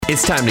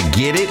It's time to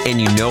get it,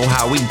 and you know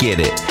how we get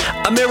it.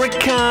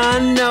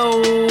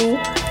 Americano,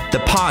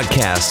 the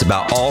podcast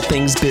about all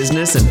things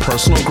business and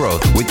personal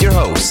growth with your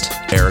host,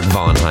 Eric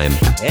Vonheim.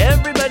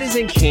 Everybody's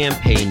in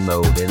campaign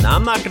mode, and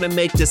I'm not going to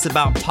make this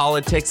about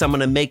politics. I'm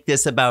going to make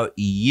this about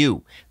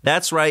you.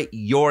 That's right,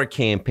 your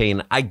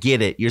campaign. I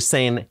get it. You're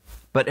saying,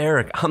 but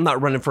Eric, I'm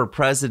not running for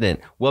president.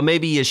 Well,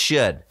 maybe you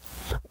should.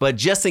 But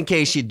just in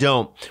case you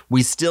don't,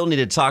 we still need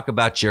to talk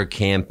about your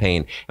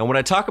campaign. And when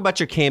I talk about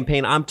your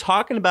campaign, I'm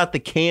talking about the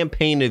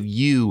campaign of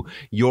you,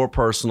 your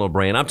personal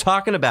brand. I'm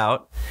talking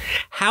about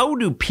how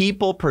do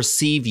people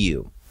perceive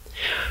you?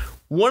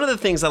 One of the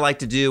things I like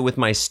to do with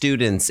my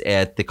students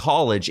at the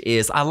college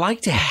is I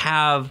like to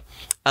have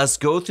us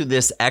go through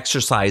this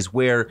exercise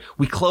where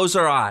we close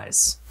our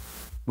eyes.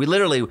 We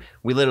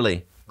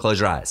literally close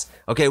your eyes.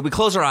 Okay, we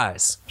close our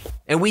eyes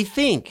and we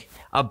think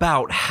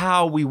about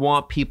how we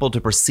want people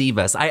to perceive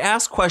us. I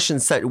ask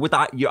questions with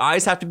your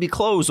eyes have to be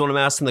closed when I'm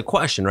asking the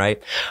question,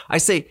 right? I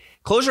say,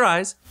 close your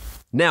eyes.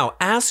 Now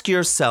ask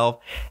yourself,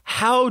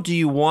 how do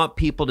you want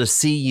people to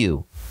see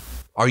you?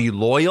 Are you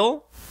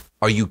loyal?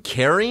 Are you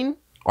caring?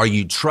 Are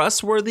you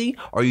trustworthy?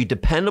 Are you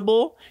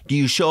dependable? Do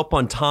you show up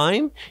on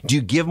time? Do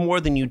you give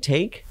more than you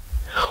take?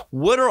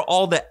 What are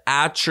all the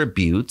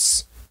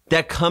attributes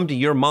that come to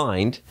your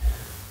mind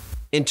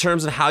in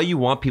terms of how you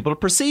want people to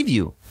perceive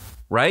you?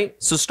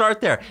 Right? So start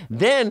there.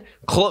 Then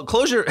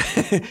close your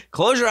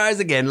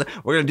eyes again.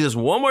 We're going to do this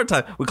one more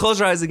time. We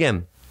close our eyes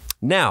again.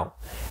 Now,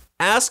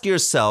 ask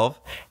yourself,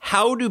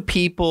 how do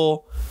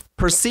people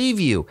perceive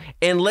you?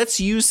 And let's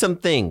use some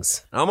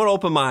things. I'm going to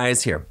open my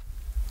eyes here.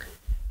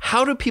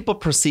 How do people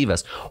perceive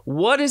us?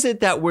 What is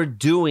it that we're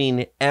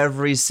doing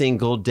every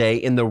single day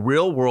in the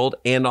real world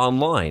and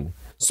online?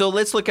 So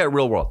let's look at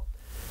real world.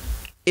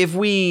 If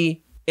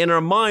we in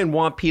our mind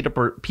want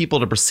people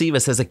to perceive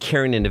us as a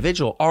caring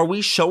individual, are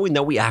we showing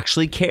that we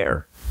actually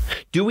care?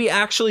 Do we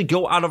actually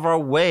go out of our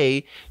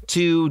way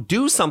to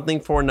do something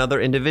for another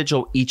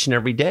individual each and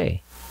every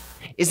day?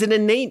 Is it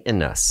innate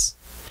in us?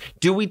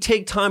 Do we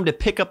take time to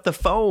pick up the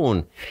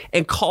phone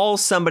and call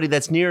somebody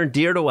that's near and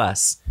dear to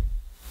us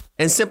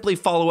and simply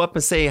follow up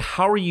and say,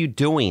 how are you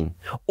doing?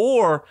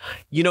 Or,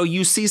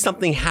 you see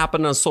something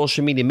happen on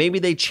social media. Maybe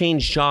they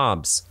change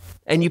jobs.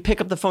 And you pick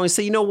up the phone and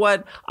say, you know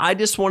what? I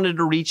just wanted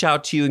to reach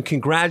out to you and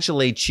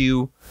congratulate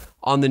you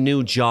on the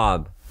new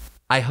job.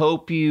 I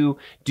hope you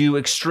do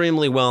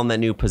extremely well in that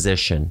new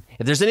position.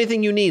 If there's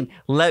anything you need,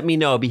 let me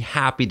know. I'll be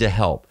happy to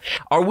help.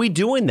 Are we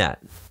doing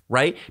that?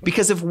 Right?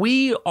 Because if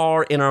we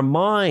are in our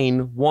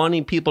mind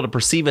wanting people to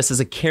perceive us as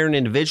a caring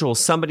individual,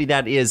 somebody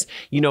that is,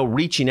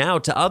 reaching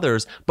out to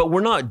others, but we're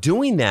not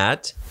doing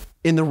that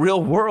in the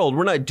real world,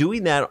 we're not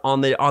doing that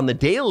on the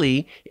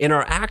daily in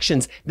our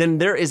actions, then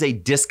there is a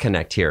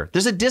disconnect here.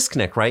 There's a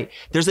disconnect, right?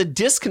 There's a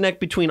disconnect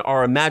between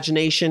our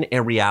imagination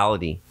and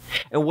reality.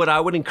 And what I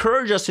would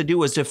encourage us to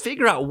do is to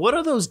figure out, what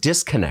are those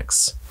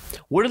disconnects?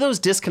 What are those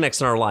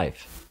disconnects in our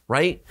life,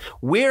 right?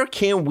 Where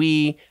can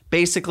we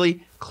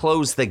basically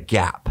close the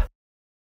gap?